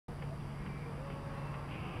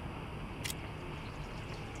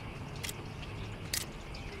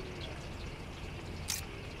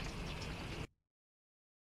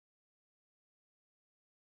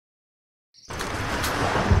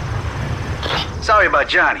Sorry about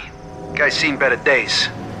Johnny. Guy's seen better days.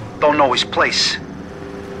 Don't know his place.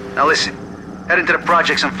 Now listen, head into the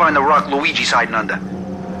projects and find the rock Luigi's hiding under.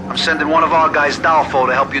 I'm sending one of our guys, Dalfo,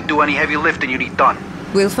 to help you do any heavy lifting you need done.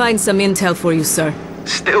 We'll find some intel for you, sir.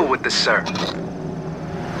 Still with the sir.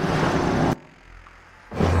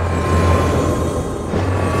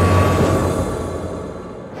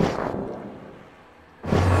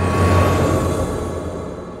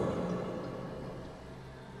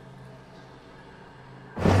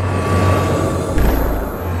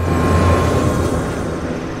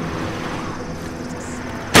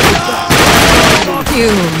 You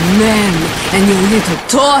men and your little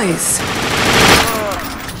toys!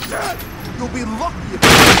 You'll be lucky if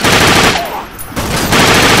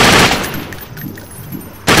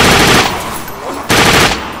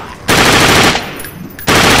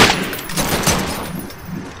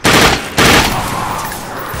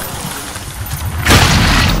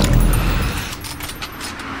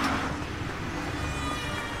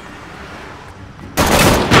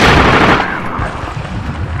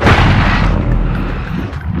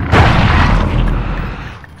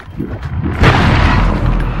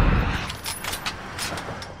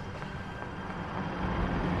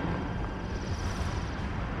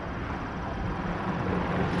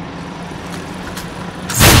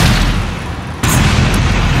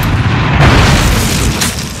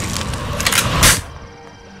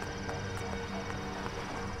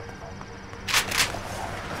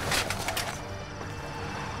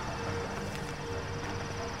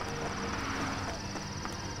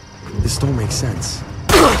This don't make sense.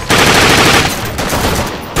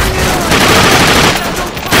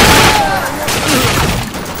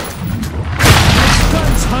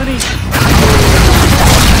 guns, honey.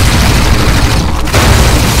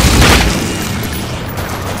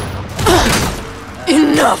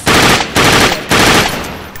 Enough!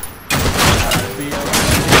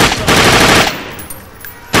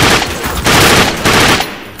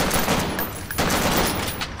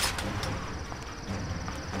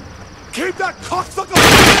 Keep that cocksucker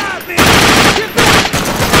at me! Get back!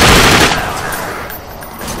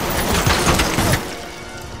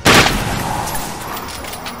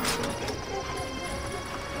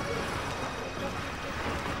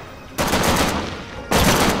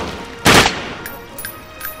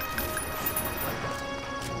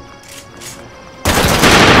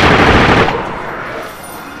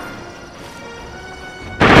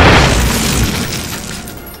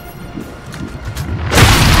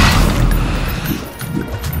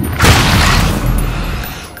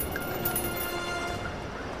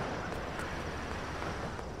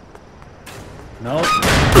 No.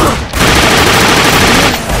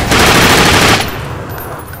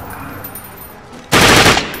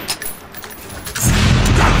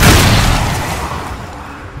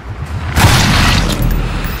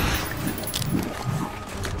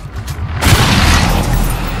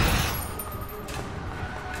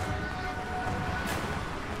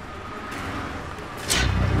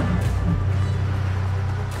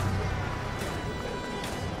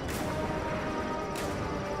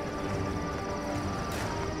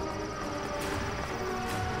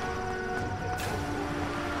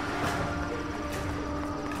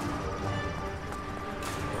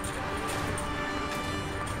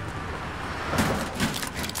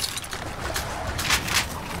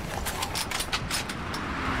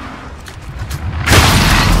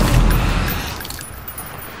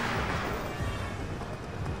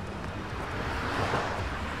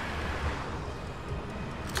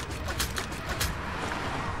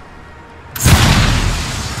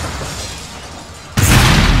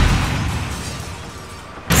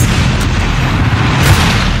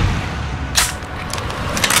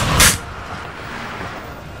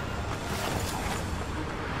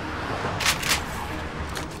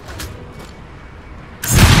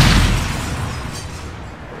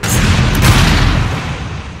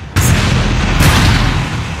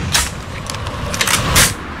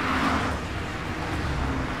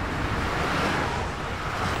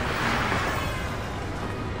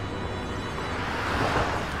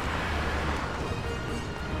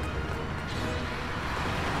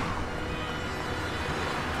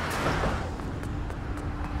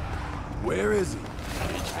 Where is he?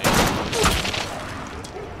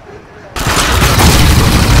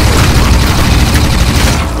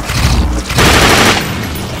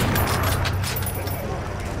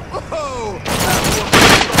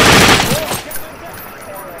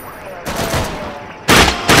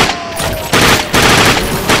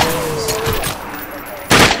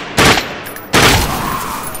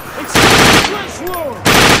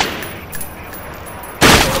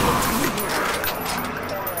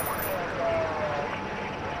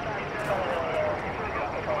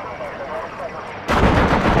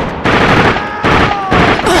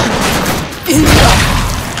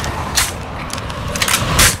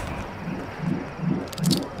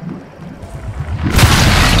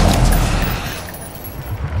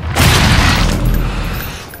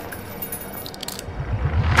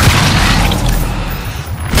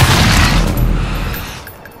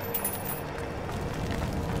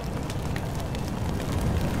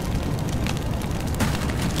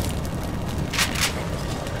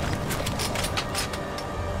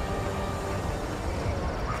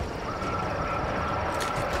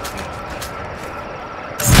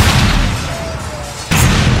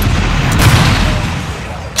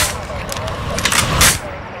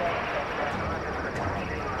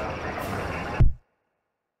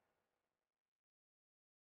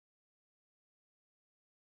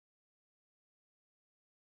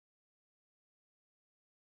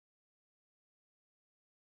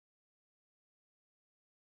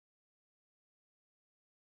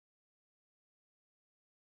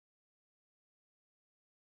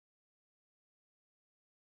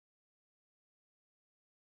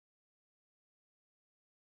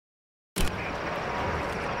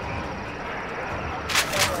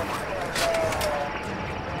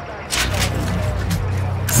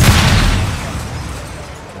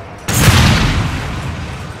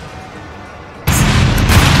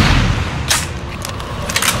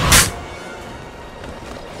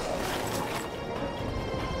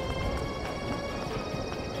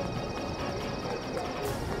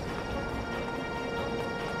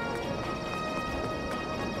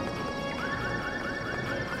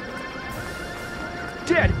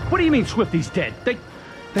 dead? What do you mean Swifty's dead? They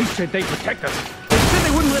said they'd protect us. They said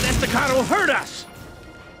they wouldn't let Estacado hurt us!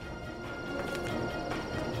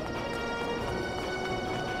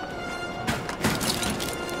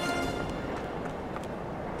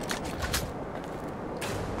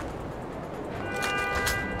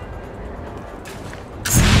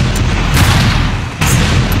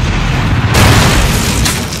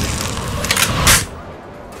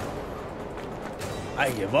 I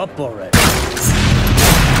give up already.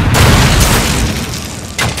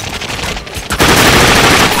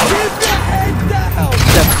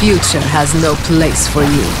 The future has no place for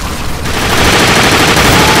you.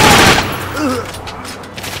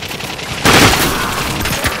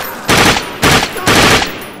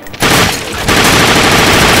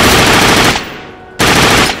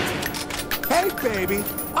 Hey, baby!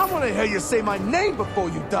 I want to hear you say my name before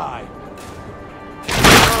you die!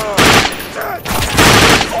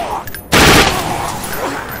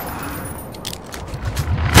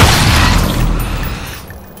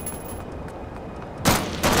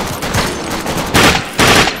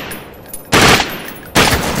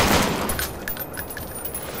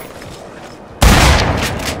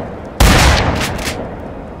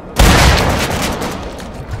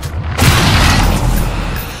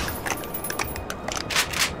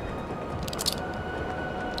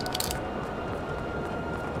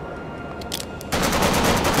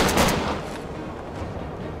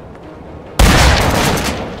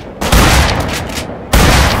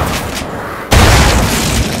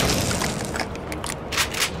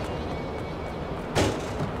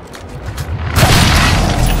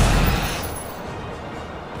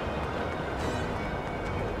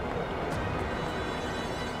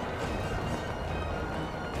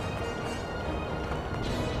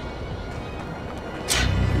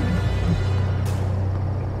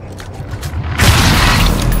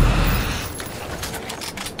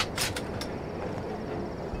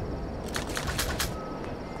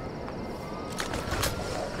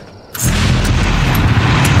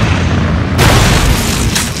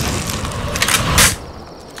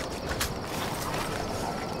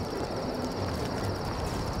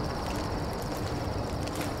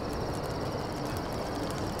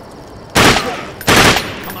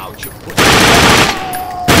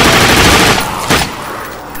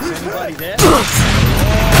 Anybody there?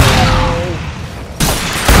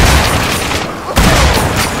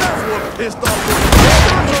 That's what pissed off the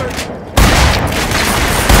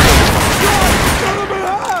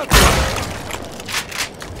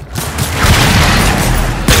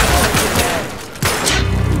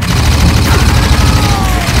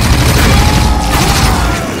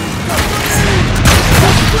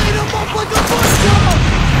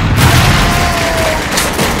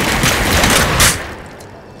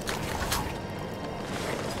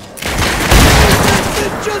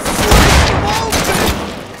just sliced them open!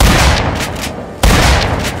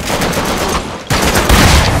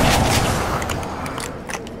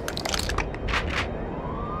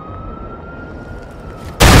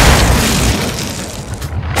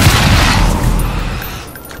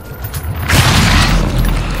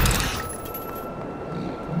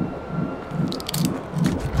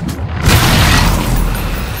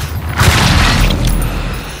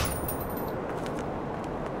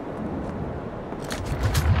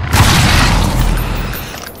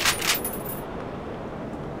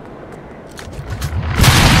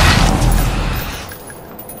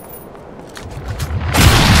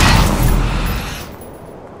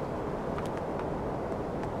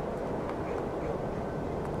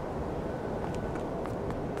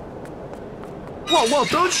 Whoa,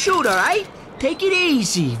 don't shoot, all right? Take it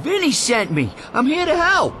easy. Vinny sent me. I'm here to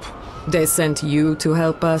help. They sent you to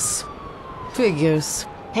help us. Figures.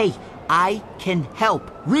 Hey, I can help.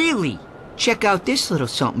 Really. Check out this little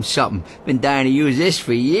something. Been dying to use this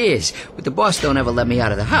for years, but the boss don't ever let me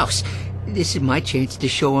out of the house. This is my chance to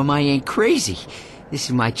show him I ain't crazy. This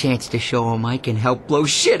is my chance to show him I can help blow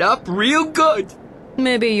shit up real good.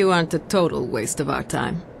 Maybe you aren't a total waste of our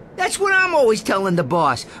time. That's what I'm always telling the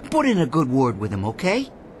boss. Put in a good word with him, okay?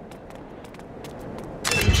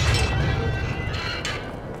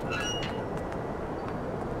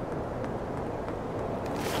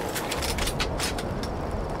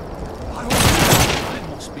 I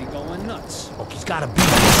must be going nuts. Oh, he's gotta be.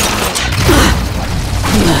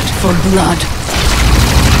 Blood for blood.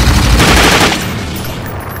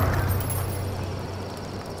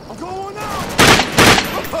 I'm going out!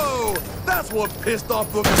 Oh, that's what pissed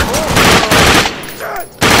off looking for. Shit!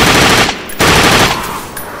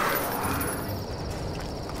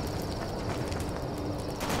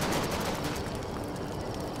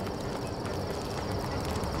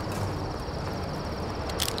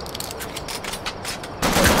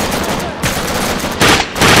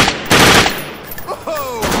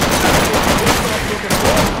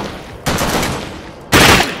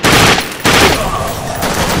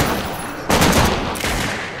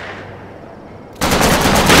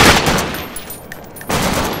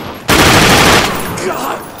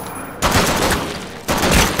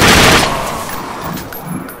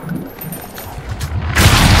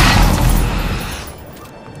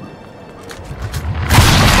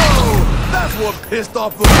 what pissed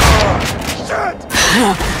off the... shit!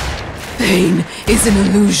 Pain is an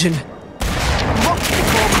illusion.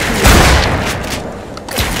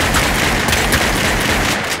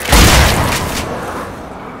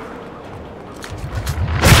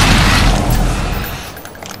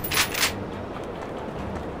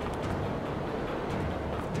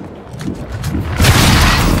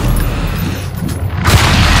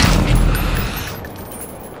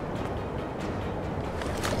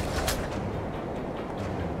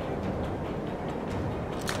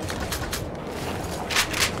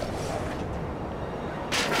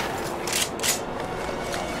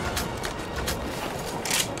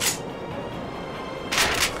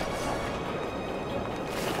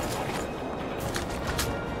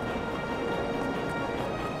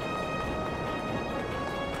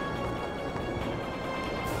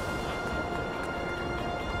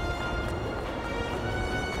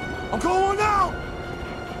 I'm going out!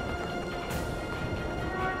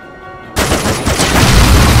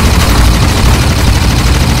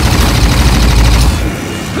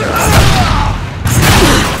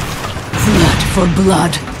 Blood for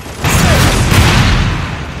blood.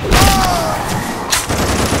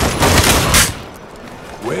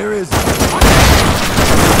 Where is it?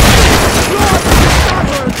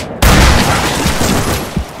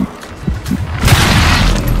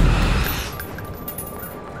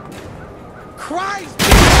 Christ!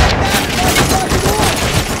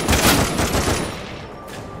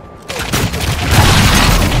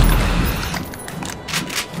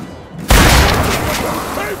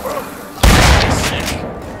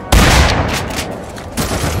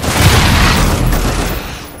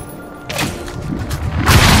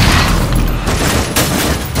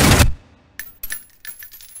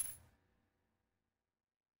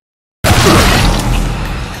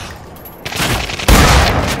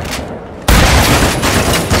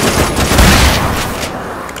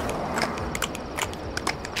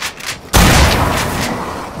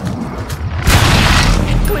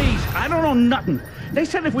 Nothing. They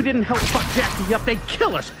said if we didn't help fuck Jackie up, they'd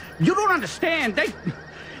kill us. You don't understand.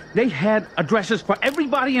 They had addresses for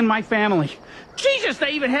everybody in my family. Jesus,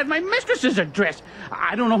 they even had my mistress's address.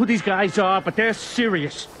 I don't know who these guys are, but they're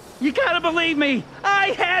serious. You gotta believe me. I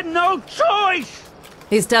had no choice.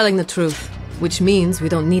 He's telling the truth, which means we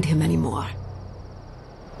don't need him anymore.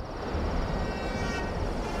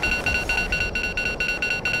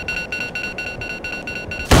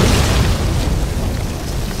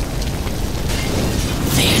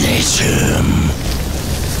 Finish him.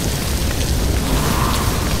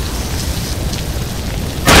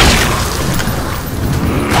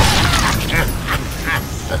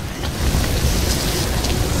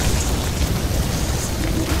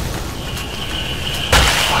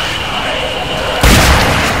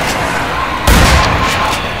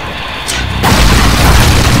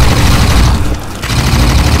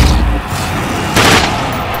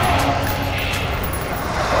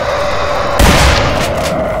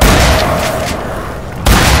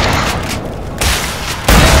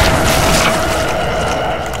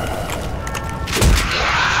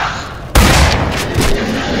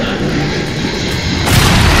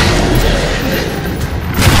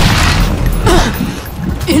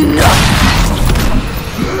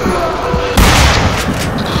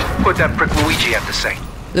 What that prick Luigi have to say?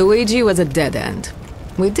 Luigi was a dead end.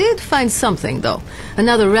 We did find something, though.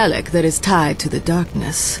 Another relic that is tied to the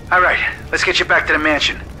darkness. All right, let's get you back to the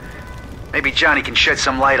mansion. Maybe Johnny can shed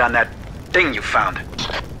some light on that thing you found.